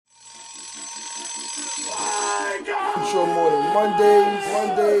Intro morning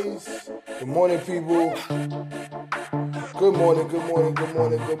Mondays. Good morning, people. Good morning.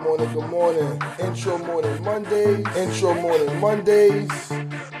 Intro morning Mondays.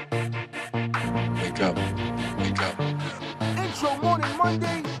 Wake up. Intro morning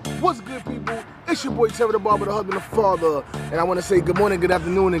Monday. What's good, people? It's your boy Trevor the Barber, the husband, the father, and I want to say good morning, good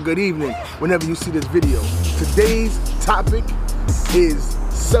afternoon, and good evening whenever you see this video. Today's topic is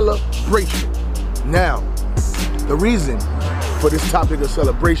celebration. Now, the reason for this topic of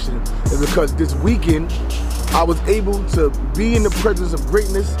celebration is because this weekend I was able to be in the presence of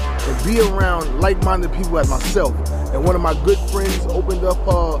greatness and be around like-minded people as myself. And one of my good friends opened up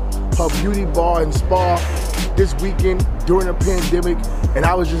her beauty bar and spa this weekend during the pandemic, and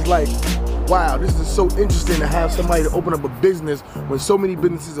I was just like, wow, this is so interesting to have somebody to open up a business when so many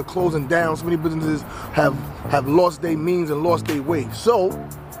businesses are closing down, so many businesses have lost their means and lost their way. So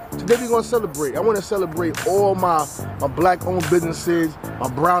today we're gonna celebrate. I wanna celebrate all my black owned businesses, my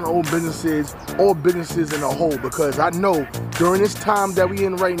brown owned businesses, all businesses in a whole, because I know during this time that we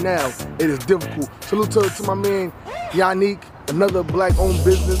in right now, it is difficult. Salute to my man Yannick, another black owned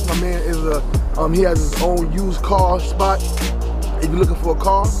business. My man is he has his own used car spot. If you're looking for a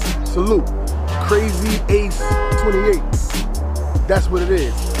car, salute. Crazy Ace 28. That's what it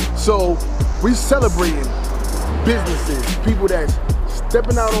is. So we celebrating businesses, people that's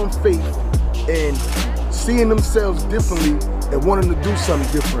stepping out on faith and seeing themselves differently and wanting to do something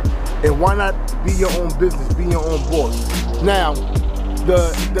different. And why not be your own business, be your own boss? Now,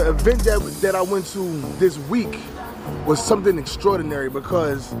 the event that I went to this week was something extraordinary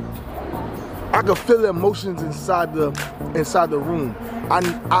because I could feel the emotions inside the room.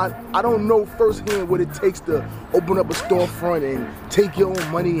 I don't know firsthand what it takes to open up a storefront and take your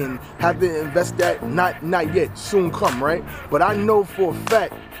own money and have to invest that. Not yet, soon come, right? But I know for a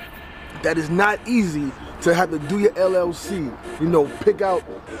fact that it's not easy to have to do your LLC, pick out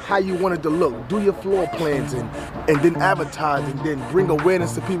how you want it to look, do your floor plans and then advertise and then bring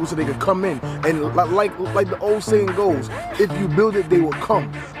awareness to people so they can come in. And like the old saying goes, if you build it, they will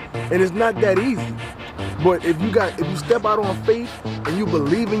come. And it's not that easy. But if you step out on faith and you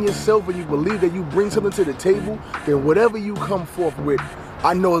believe in yourself and you believe that you bring something to the table, then whatever you come forth with,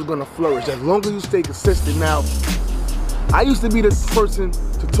 I know it's gonna flourish as long as you stay consistent. Now, I used to be the person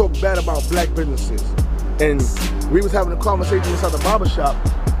to talk bad about black businesses. And we was having a conversation inside the barbershop,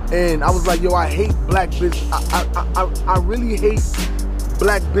 and I was like, yo, I hate black business. I really hate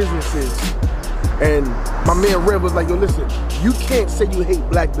black businesses. And my man Rev was like, yo, listen, you can't say you hate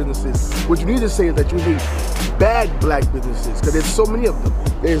black businesses. What you need to say is that you hate bad black businesses, because there's so many of them.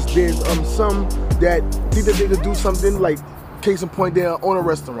 There's some that think that they could do something, like case in point, they own a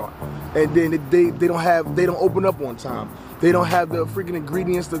restaurant, and then they don't open up on time. They don't have the freaking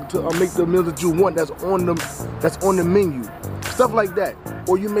ingredients to make the meal that you want that's on the menu. Stuff like that.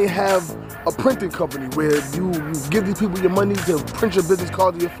 Or you may have a printing company where you give these people your money to print your business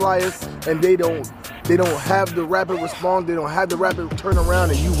cards or your flyers, and they don't have the rapid response, they don't have the rapid turnaround,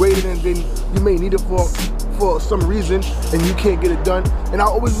 and you waited and then you may need it for some reason and you can't get it done. And I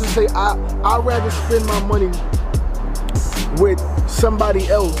always just say I'd rather spend my money with somebody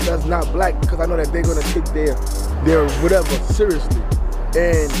else that's not black, because I know that they're gonna take their whatever seriously.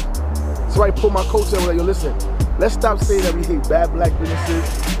 And so I pull my coattail and like, yo, listen, let's stop saying that we hate bad black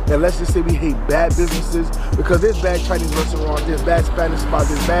businesses, and let's just say we hate bad businesses, because there's bad Chinese restaurants, there's bad Spanish spots,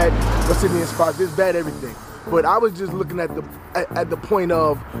 there's bad West Indian spots, there's bad everything. But I was just looking at the point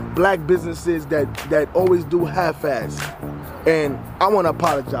of black businesses that always do half-ass. And I want to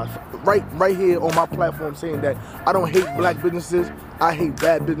apologize right here on my platform, saying that I don't hate black businesses, I hate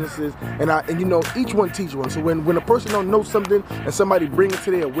bad businesses, and each one teach one. So when a person don't know something and somebody bring it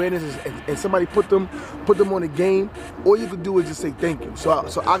to their awareness and somebody put them on the game, all you could do is just say thank you. So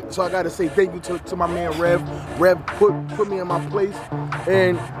I gotta say thank you to my man Rev. Rev put me in my place.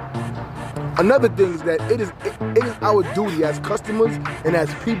 And another thing is that it is our duty as customers and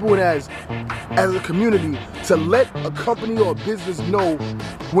as people and as a community to let a company or a business know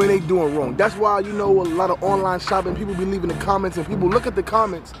when they doing wrong. That's why a lot of online shopping, people be leaving the comments, and people look at the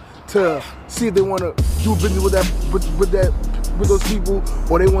comments to see if they want to do business with those people,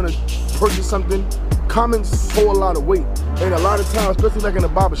 or they want to purchase something. Comments hold a lot of weight, and a lot of times, especially like in a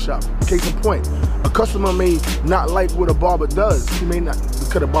barber shop, case in point, a customer may not like what a barber does. He may not,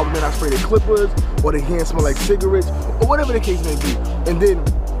 because a barber may not spray their clippers, or their hands smell like cigarettes, or whatever the case may be. And then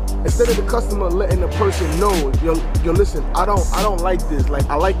instead of the customer letting the person know, yo, listen, I don't like this. Like,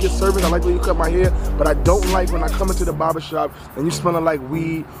 I like your service, I like when you cut my hair, but I don't like when I come into the barbershop and you smelling like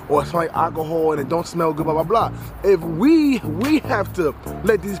weed or smell like alcohol and it don't smell good, blah, blah, blah. If we have to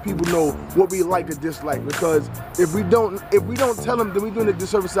let these people know what we like or dislike, because if we don't tell them, then we're doing a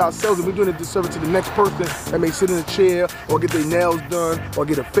disservice to ourselves, and we're doing a disservice to the next person that may sit in a chair or get their nails done or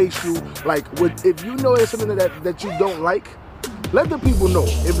get a facial. Like, if you know there's something that you don't like, let the people know.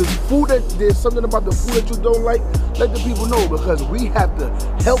 If it's food there's something about the food that you don't like, let the people know, because we have to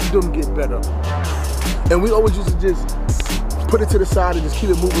help them get better. And we always used to just put it to the side and just keep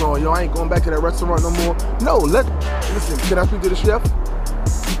it moving on. Yo, I ain't going back to that restaurant no more. No, listen, can I speak to the chef?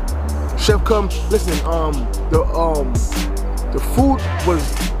 Chef, come, listen, the food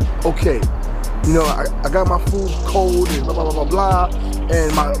was okay. You know, I got my food cold and blah, blah, blah, blah, blah,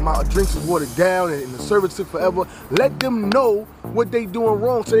 and my drinks is watered down and the service took forever. Let them know what they doing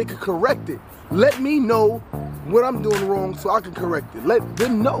wrong so they can correct it. Let me know what I'm doing wrong so I can correct it. Let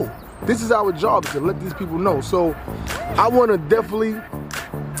them know. This is our job, to let these people know. So I want to definitely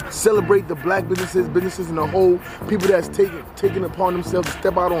celebrate the black businesses in the whole, people that's taking upon themselves to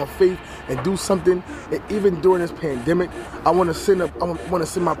step out on faith and do something. And even during this pandemic, I want to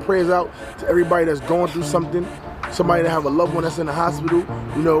send my prayers out to everybody that's going through something, somebody that have a loved one that's in the hospital.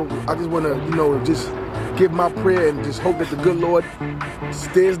 You know, I just want to, you know, just give my prayer and just hope that the good Lord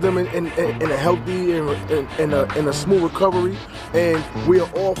steers them in a healthy and a smooth recovery. And we are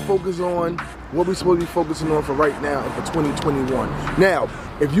all focused on what we're supposed to be focusing on for right now and for 2021. Now,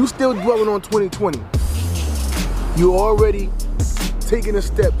 if you still dwelling on 2020, you already taking the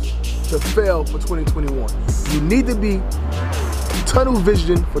steps to fail for 2021. You need to be tunnel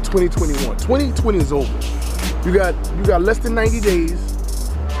vision for 2021. 2020 is over. You got less than 90 days.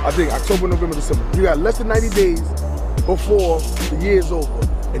 I think October, November, December. You got less than 90 days before the year is over.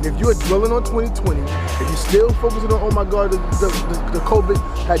 And if you're dwelling on 2020, if you're still focusing on, oh my God, the COVID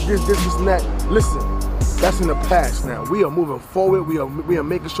had this, and that, listen, that's in the past now. We are moving forward. We are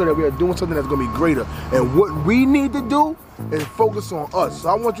making sure that we are doing something that's going to be greater. And what we need to do is focus on us. So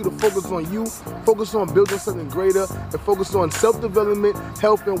I want you to focus on you, focus on building something greater, and focus on self-development,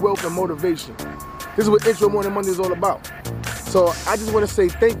 health and wealth, and motivation. This is what Intro Morning Monday is all about. So I just want to say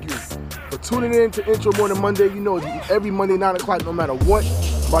thank you for tuning in to Intro Morning Monday. You know, every Monday, 9 o'clock, no matter what,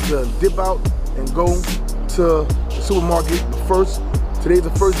 I'm about to dip out and go to the supermarket. Today's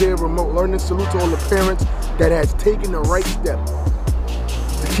the first day of remote learning. Salute to all the parents that has taken the right step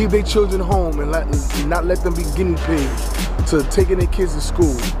to keep their children home and not let them be guinea pigs to taking their kids to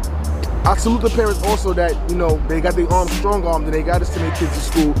school. I salute the parents also that, you know, they got their arms strong armed and they got to send their kids to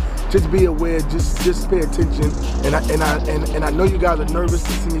school. Just be aware, just pay attention. And I know you guys are nervous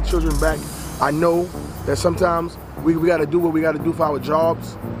to send your children back. I know that sometimes we got to do what we got to do for our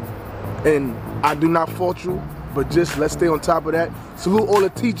jobs, and I do not fault you, but just let's stay on top of that. Salute all the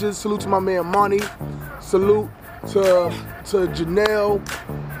teachers. Salute to my man Monty. Salute to Janelle.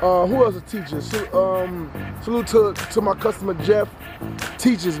 Who else is teachers? Salute to my customer Jeff.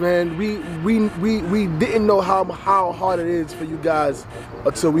 Teachers, man, we didn't know how hard it is for you guys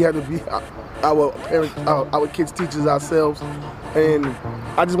until we had to be our kids' teachers ourselves. And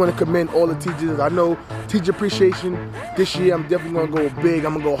I just want to commend all the teachers. I know teacher appreciation this year, I'm definitely gonna go big.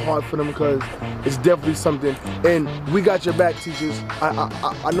 I'm gonna go hard for them because it's definitely something. And we got your back, teachers.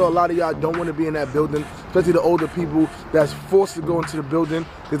 I know a lot of y'all don't want to be in that building, especially the older people that's forced to go into the building.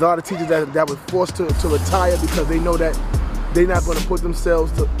 There's a lot of teachers that were forced to retire because they know that they're not going to put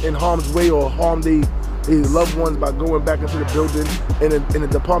themselves in harm's way or harm their loved ones by going back into the building. And the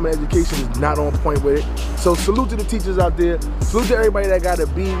Department of Education is not on point with it. So salute to the teachers out there. Salute to everybody that got to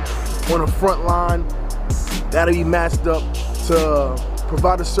be on the front line, got to be masked up to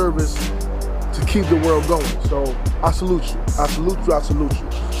provide a service to keep the world going. So I salute you. I salute you. I salute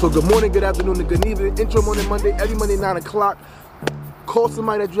you. So good morning, good afternoon, and good evening. Intro Morning Monday, every Monday, 9 o'clock. Call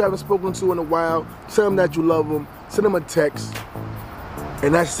somebody that you haven't spoken to in a while. Tell them that you love them. Send them a text.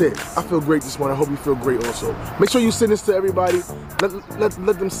 And that's it. I feel great this morning. I hope you feel great also. Make sure you send this to everybody.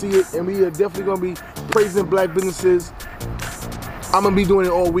 Let them see it. And we are definitely going to be praising black businesses. I'm going to be doing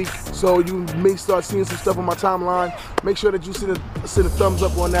it all week. So you may start seeing some stuff on my timeline. Make sure that you send a thumbs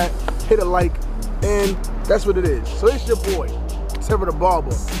up on that. Hit a like. And that's what it is. So it's your boy, Trevor the Barber,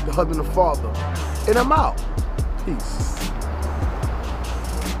 the husband and father. And I'm out. Peace.